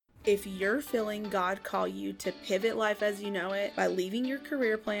If you're feeling God call you to pivot life as you know it by leaving your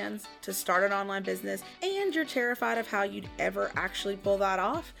career plans to start an online business, and you're terrified of how you'd ever actually pull that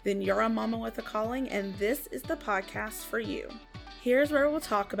off, then you're a mama with a calling, and this is the podcast for you. Here's where we'll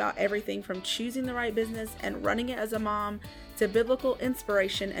talk about everything from choosing the right business and running it as a mom to biblical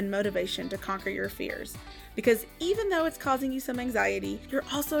inspiration and motivation to conquer your fears. Because even though it's causing you some anxiety, you're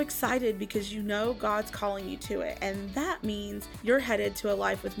also excited because you know God's calling you to it. And that means you're headed to a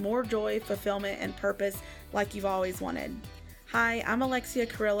life with more joy, fulfillment, and purpose like you've always wanted. Hi, I'm Alexia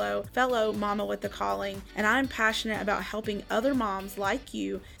Carrillo, fellow mama with a calling, and I'm passionate about helping other moms like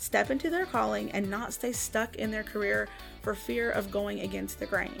you step into their calling and not stay stuck in their career for fear of going against the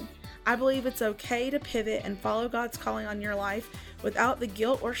grain. I believe it's okay to pivot and follow God's calling on your life without the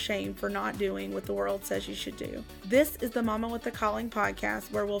guilt or shame for not doing what the world says you should do. This is the Mama with a Calling podcast,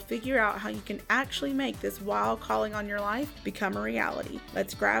 where we'll figure out how you can actually make this wild calling on your life become a reality.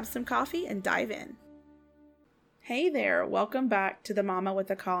 Let's grab some coffee and dive in. Hey there, welcome back to the Mama with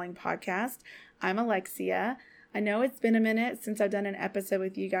a Calling podcast. I'm Alexia. I know it's been a minute since I've done an episode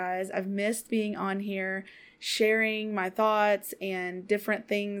with you guys. I've missed being on here, sharing my thoughts and different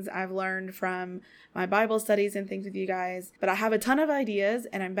things I've learned from my Bible studies and things with you guys. But I have a ton of ideas,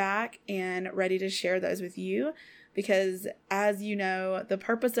 and I'm back and ready to share those with you because, as you know, the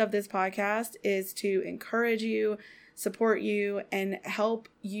purpose of this podcast is to encourage you, support you, and help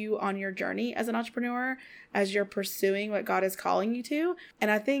you on your journey as an entrepreneur as you're pursuing what God is calling you to. And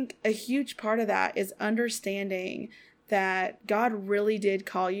I think a huge part of that is understanding that God really did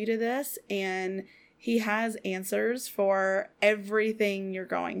call you to this, and He has answers for everything you're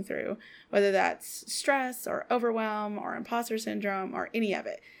going through, whether that's stress or overwhelm or imposter syndrome or any of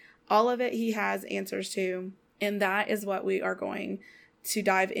it. All of it He has answers to, and that is what we are going to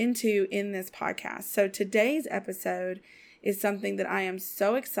dive into in this podcast. So today's episode is something that I am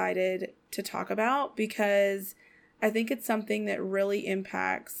so excited to talk about because I think it's something that really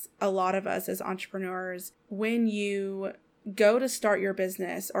impacts a lot of us as entrepreneurs. When you go to start your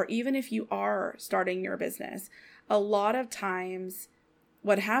business, or even if you are starting your business, a lot of times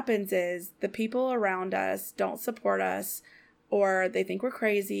what happens is the people around us don't support us, or they think we're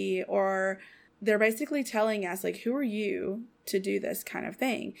crazy, or they're basically telling us, like, who are you to do this kind of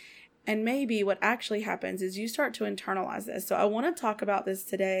thing? And maybe what actually happens is you start to internalize this. So I want to talk about this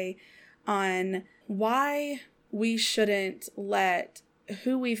today on why we shouldn't let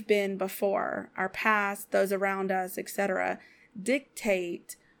who we've been before, our past, those around us, etc.,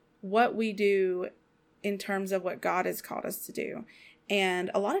 dictate what we do in terms of what God has called us to do. And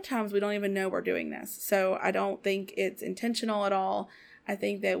a lot of times we don't even know we're doing this. So I don't think it's intentional at all. I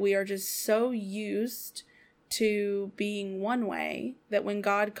think that we are just so used to being one way that when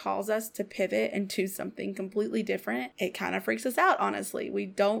God calls us to pivot and do something completely different, it kind of freaks us out, honestly. We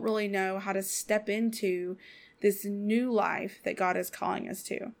don't really know how to step into this new life that God is calling us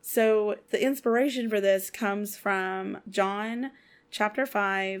to. So the inspiration for this comes from John chapter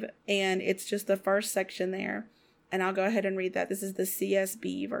 5, and it's just the first section there. And I'll go ahead and read that. This is the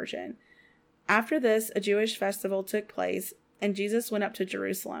CSB version. After this, a Jewish festival took place, and Jesus went up to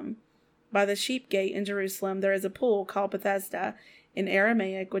Jerusalem. By the sheep gate in Jerusalem, there is a pool called Bethesda in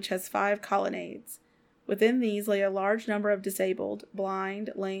Aramaic, which has 5 colonnades. Within these lay a large number of disabled,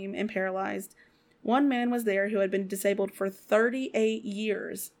 blind, lame, and paralyzed. One man was there who had been disabled for 38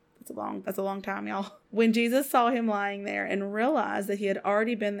 years. That's a long time, y'all. When Jesus saw him lying there and realized that he had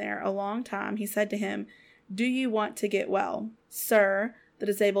already been there a long time, he said to him, "Do you want to get well?" "Sir," the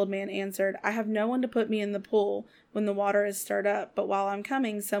disabled man answered, "I have no one to put me in the pool when the water is stirred up, but while I'm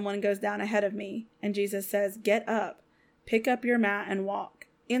coming, someone goes down ahead of me." And Jesus says, "Get up, pick up your mat and walk."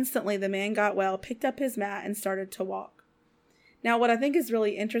 Instantly, the man got well, picked up his mat, and started to walk. Now, what I think is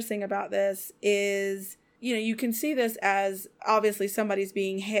really interesting about this is, you can see this as obviously somebody's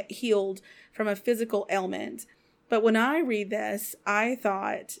being healed from a physical ailment. But when I read this, I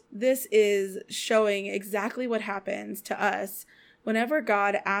thought this is showing exactly what happens to us whenever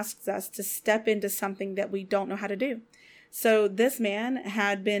God asks us to step into something that we don't know how to do. So this man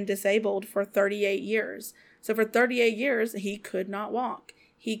had been disabled for 38 years. So for 38 years, he could not walk.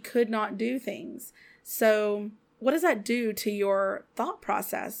 He could not do things. So what does that do to your thought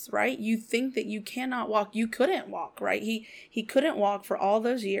process, right? You think that you cannot walk. You couldn't walk, right? He couldn't walk for all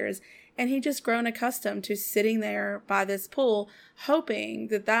those years. And he just grown accustomed to sitting there by this pool, hoping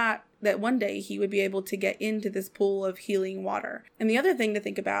that one day he would be able to get into this pool of healing water. And the other thing to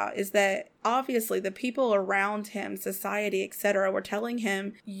think about is that obviously the people around him, society, etc., were telling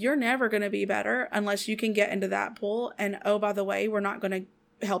him, you're never going to be better unless you can get into that pool. And oh, by the way, we're not going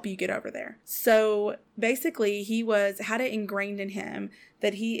to help you get over there. So basically he had it ingrained in him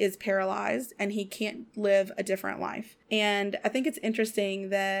that he is paralyzed and he can't live a different life. And I think it's interesting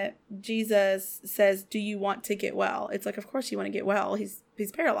that Jesus says, do you want to get well? It's like, of course you want to get well. He's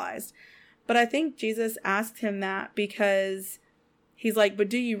paralyzed. But I think Jesus asked him that because he's like, but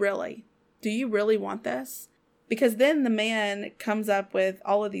do you really? Do you really want this? Because then the man comes up with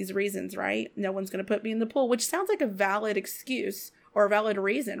all of these reasons, right? No one's going to put me in the pool, which sounds like a valid excuse or a valid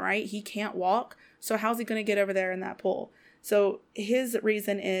reason, right? He can't walk. So how's he going to get over there in that pool? So his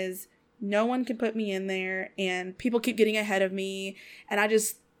reason is no one can put me in there and people keep getting ahead of me. And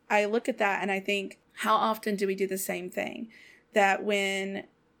I look at that and I think, how often do we do the same thing? That when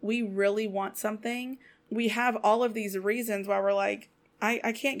we really want something, we have all of these reasons why we're like,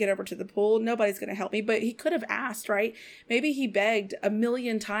 I can't get over to the pool. Nobody's going to help me. But he could have asked, right? Maybe he begged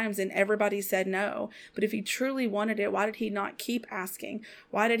 1,000,000 times and everybody said no. But if he truly wanted it, why did he not keep asking?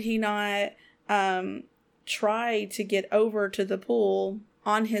 Why did he not try to get over to the pool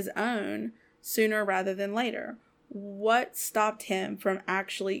on his own sooner rather than later? What stopped him from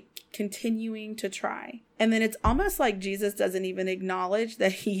actually continuing to try? And then it's almost like Jesus doesn't even acknowledge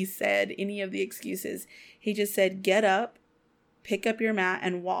that he said any of the excuses. He just said, get up, pick up your mat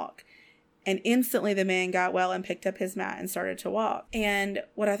and walk. And instantly the man got well and picked up his mat and started to walk. And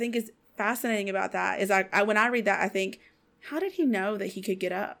what I think is fascinating about that is when I read that, I think, how did he know that he could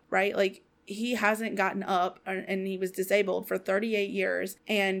get up, right? Like, he hasn't gotten up and he was disabled for 38 years.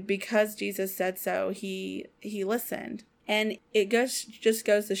 And because Jesus said so, he listened. And it just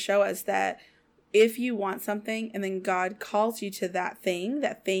goes to show us that if you want something and then God calls you to that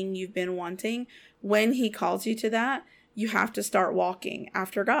thing you've been wanting, when he calls you to that, you have to start walking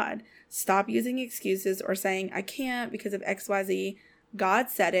after God. Stop using excuses or saying, I can't because of XYZ. God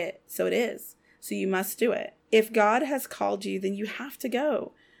said it, so it is. So you must do it. If God has called you, then you have to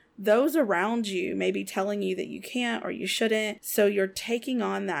go. Those around you may be telling you that you can't or you shouldn't. So you're taking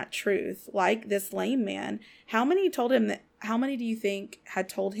on that truth. Like this lame man, how many do you think had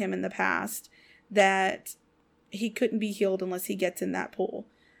told him in the past that he couldn't be healed unless he gets in that pool,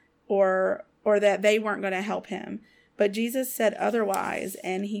 or that they weren't going to help him? But Jesus said otherwise,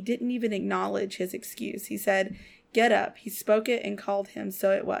 and he didn't even acknowledge his excuse. He said, get up. He spoke it and called him,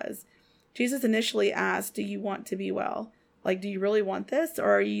 so it was. Jesus initially asked, do you want to be well? Like, do you really want this? Or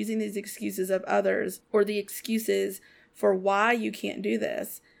are you using these excuses of others or the excuses for why you can't do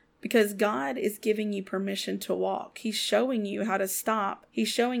this? Because God is giving you permission to walk. He's showing you how to stop. He's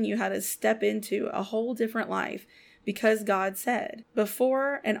showing you how to step into a whole different life. Because God said.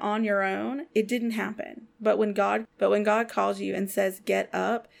 Before and on your own, it didn't happen. But when God calls you and says, get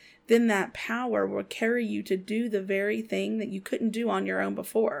up, then that power will carry you to do the very thing that you couldn't do on your own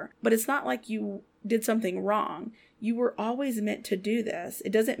before. But it's not like you did something wrong. You were always meant to do this.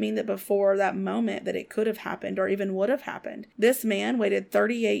 It doesn't mean that before that moment that it could have happened or even would have happened. This man waited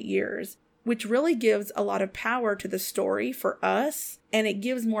 38 years, which really gives a lot of power to the story for us. And it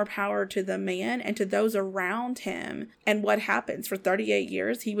gives more power to the man and to those around him. And what happens for 38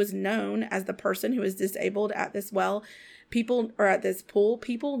 years, he was known as the person who was disabled at this well. At this pool,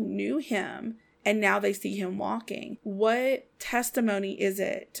 people knew him. And now they see him walking. What testimony is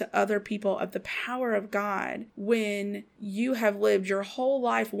it to other people of the power of God when you have lived your whole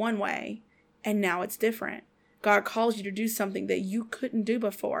life one way and now it's different? God calls you to do something that you couldn't do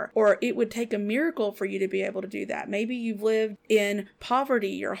before, or it would take a miracle for you to be able to do that. Maybe you've lived in poverty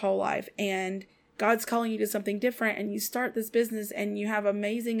your whole life and God's calling you to something different, and you start this business and you have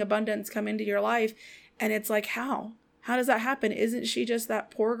amazing abundance come into your life. And it's like, how? How does that happen? Isn't she just that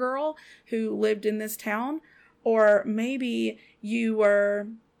poor girl who lived in this town? Or maybe you were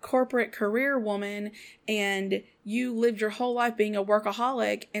corporate career woman and you lived your whole life being a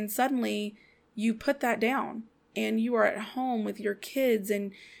workaholic, and suddenly you put that down and you are at home with your kids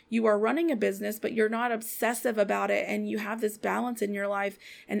and you are running a business, but you're not obsessive about it, and you have this balance in your life,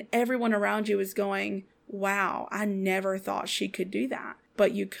 and everyone around you is going, wow, I never thought she could do that.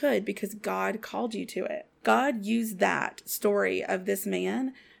 But you could, because God called you to it. God used that story of this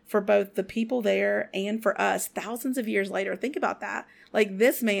man for both the people there and for us thousands of years later. Think about that. Like,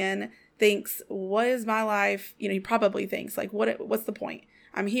 this man thinks, what is my life? He probably thinks, like, what's the point?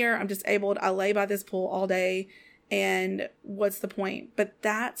 I'm here, I'm disabled, I lay by this pool all day, and what's the point? But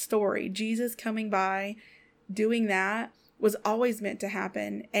that story, Jesus coming by, doing that, was always meant to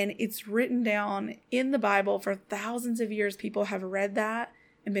happen. And it's written down in the Bible for thousands of years. People have read that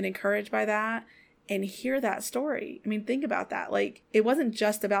and been encouraged by that and hear that story. I mean, think about that. Like, it wasn't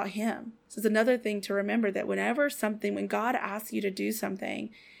just about him. So it's another thing to remember, that when God asks you to do something,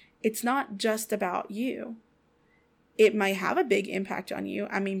 it's not just about you. it may have a big impact on you.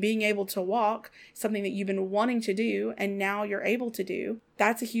 I mean, being able to walk, something that you've been wanting to do, and now you're able to do,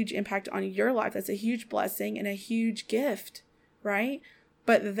 that's a huge impact on your life. That's a huge blessing and a huge gift, right?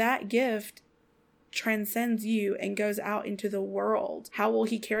 But that gift transcends you and goes out into the world. How will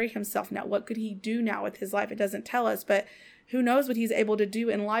he carry himself now? What could he do now with his life? It doesn't tell us, but who knows what he's able to do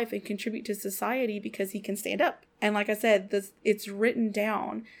in life and contribute to society because he can stand up. And like I said, it's written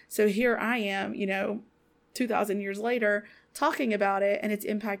down. So here I am, 2,000 years later, talking about it, and it's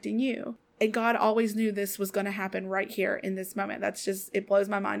impacting you. And God always knew this was going to happen right here in this moment. It blows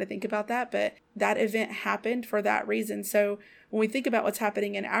my mind to think about that. But that event happened for that reason. So when we think about what's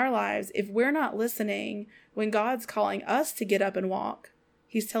happening in our lives, if we're not listening when God's calling us to get up and walk,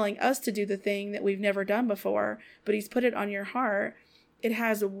 he's telling us to do the thing that we've never done before, but he's put it on your heart, it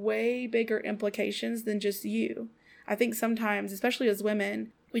has way bigger implications than just you. I think sometimes, especially as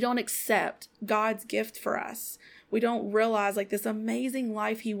women, we don't accept God's gift for us. We don't realize this amazing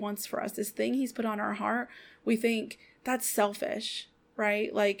life he wants for us, this thing he's put on our heart. We think that's selfish, right?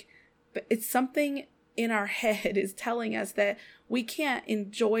 But it's something in our head is telling us that we can't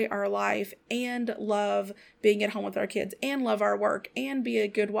enjoy our life and love being at home with our kids and love our work and be a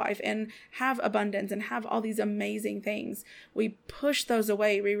good wife and have abundance and have all these amazing things. We push those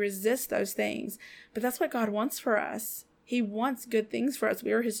away. We resist those things. But that's what God wants for us. He wants good things for us.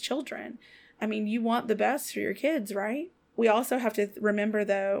 We are his children. I mean, you want the best for your kids, right? We also have to remember,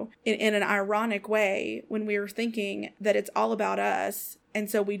 though, in an ironic way, when we're thinking that it's all about us, and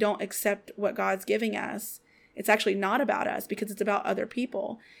so we don't accept what God's giving us, it's actually not about us because it's about other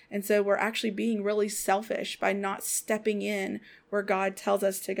people. And so we're actually being really selfish by not stepping in where God tells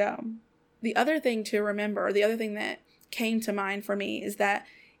us to go. The other thing to remember, the other thing that came to mind for me is that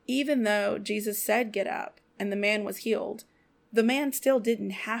even though Jesus said get up and the man was healed, the man still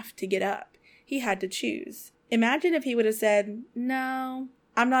didn't have to get up. He had to choose. Imagine if he would have said, no,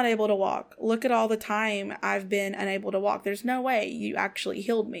 I'm not able to walk. Look at all the time I've been unable to walk. There's no way you actually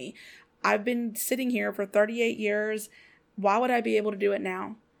healed me. I've been sitting here for 38 years. Why would I be able to do it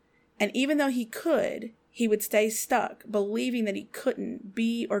now? And even though he could, he would stay stuck, believing that he couldn't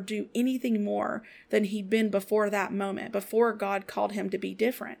be or do anything more than he'd been before that moment, before God called him to be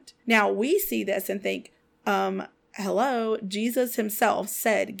different. Now we see this and think, hello, Jesus himself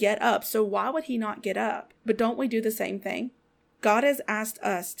said, get up. So why would he not get up? But don't we do the same thing? God has asked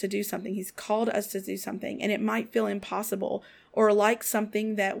us to do something. He's called us to do something, and it might feel impossible or like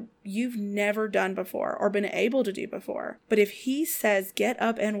something that you've never done before or been able to do before. But if he says, get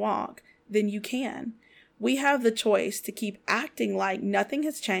up and walk, then you can. We have the choice to keep acting like nothing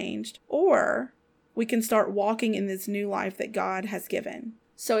has changed, or we can start walking in this new life that God has given.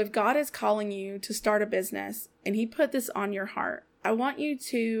 So if God is calling you to start a business and he put this on your heart, I want you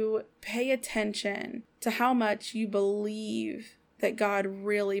to pay attention to how much you believe that God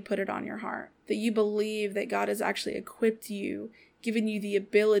really put it on your heart, that you believe that God has actually equipped you, given you the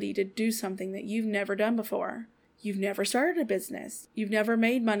ability to do something that you've never done before. You've never started a business. You've never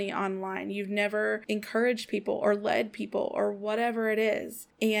made money online. You've never encouraged people or led people or whatever it is.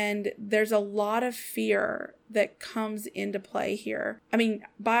 And there's a lot of fear that comes into play here. I mean,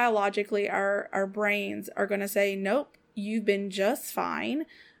 biologically, our brains are going to say, nope, you've been just fine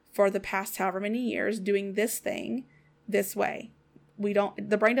for the past however many years doing this thing this way.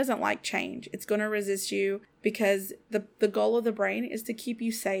 The brain doesn't like change. It's going to resist you because the goal of the brain is to keep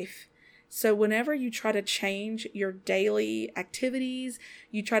you safe. So whenever you try to change your daily activities,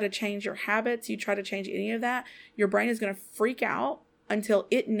 you try to change your habits, you try to change any of that, your brain is going to freak out until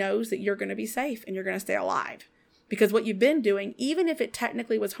it knows that you're going to be safe and you're going to stay alive. Because what you've been doing, even if it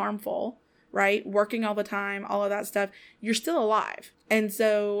technically was harmful, right? Working all the time, all of that stuff, you're still alive. And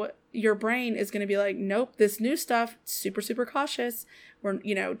so your brain is going to be like, nope, this new stuff, super, super cautious. We're,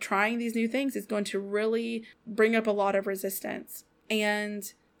 trying these new things is going to really bring up a lot of resistance. And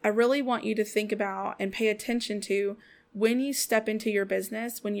I really want you to think about and pay attention to when you step into your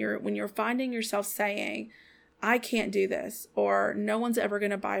business, when you're finding yourself saying, I can't do this, or no one's ever going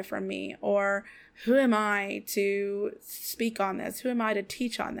to buy from me, or who am I to speak on this? Who am I to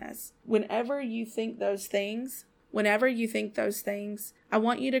teach on this? Whenever you think those things, I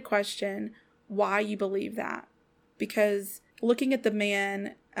want you to question why you believe that. Because looking at the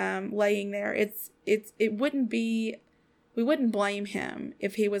man laying there, we wouldn't blame him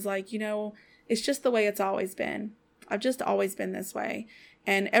if he was like, it's just the way it's always been. I've just always been this way.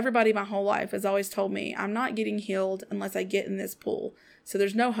 And everybody my whole life has always told me I'm not getting healed unless I get in this pool. So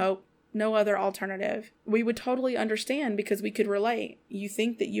there's no hope, no other alternative. We would totally understand because we could relate. You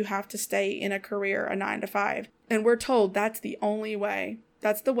think that you have to stay in a career, a 9 to 5. And we're told that's the only way.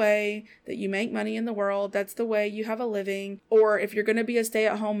 That's the way that you make money in the world. That's the way you have a living. Or if you're going to be a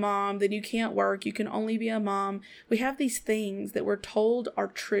stay-at-home mom, then you can't work. You can only be a mom. We have these things that we're told are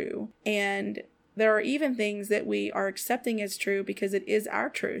true. And there are even things that we are accepting as true because it is our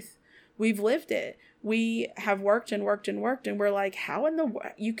truth. We've lived it. We have worked and worked and worked, and we're like, how in the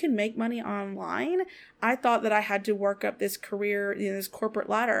you can make money online? I thought that I had to work up this career, this corporate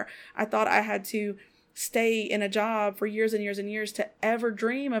ladder. I thought I had to stay in a job for years and years and years to ever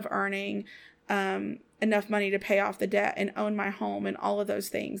dream of earning enough money to pay off the debt and own my home and all of those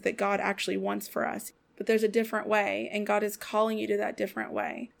things that God actually wants for us. But there's a different way, and God is calling you to that different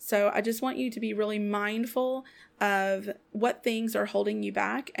way. So I just want you to be really mindful of what things are holding you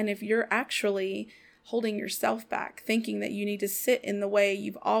back. And if you're actually holding yourself back, thinking that you need to sit in the way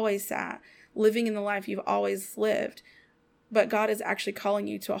you've always sat, living in the life you've always lived, but God is actually calling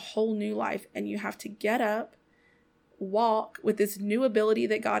you to a whole new life, and you have to get up, walk with this new ability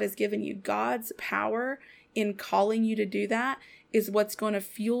that God has given you. God's power in calling you to do that is what's going to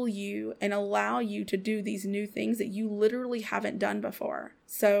fuel you and allow you to do these new things that you literally haven't done before.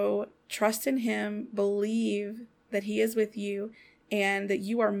 So trust in Him, believe that He is with you, and that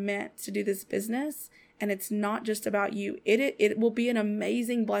you are meant to do this business. And it's not just about you. It will be an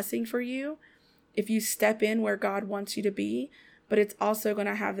amazing blessing for you if you step in where God wants you to be, but it's also going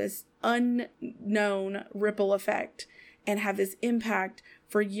to have this unknown ripple effect and have this impact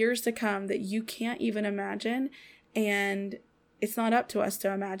for years to come that you can't even imagine. And it's not up to us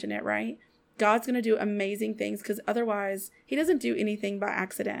to imagine it, right? God's going to do amazing things, because otherwise He doesn't do anything by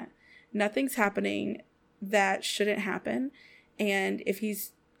accident. Nothing's happening that shouldn't happen. And if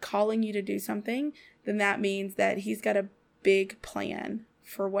He's calling you to do something, then that means that He's got a big plan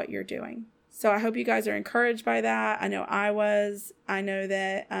for what you're doing. So I hope you guys are encouraged by that. I know I was. I know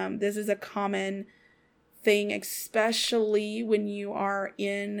that this is a common thing, especially when you are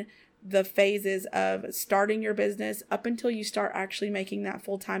in the phases of starting your business up until you start actually making that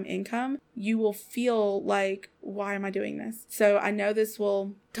full-time income. You will feel like, why am I doing this? So I know this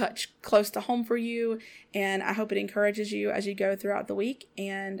will touch close to home for you, and I hope it encourages you as you go throughout the week.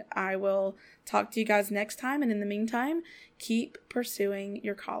 And I will talk to you guys next time. And in the meantime, keep pursuing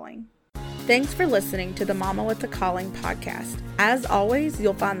your calling. Thanks for listening to the Mama with a Calling podcast. As always,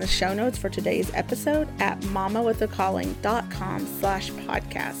 you'll find the show notes for today's episode at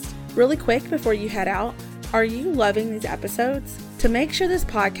mamawithacalling.com/podcast. Really quick before you head out, are you loving these episodes? To make sure this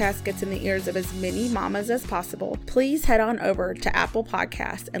podcast gets in the ears of as many mamas as possible, please head on over to Apple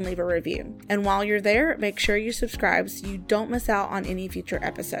Podcasts and leave a review. And while you're there, make sure you subscribe so you don't miss out on any future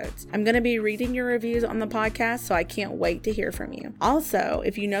episodes. I'm going to be reading your reviews on the podcast, so I can't wait to hear from you. Also,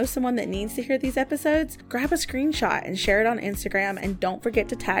 if you know someone that needs to hear these episodes, grab a screenshot and share it on Instagram, and don't forget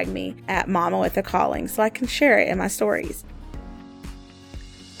to tag me at Mama with a Calling so I can share it in my stories.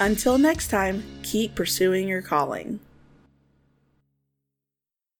 Until next time, keep pursuing your calling.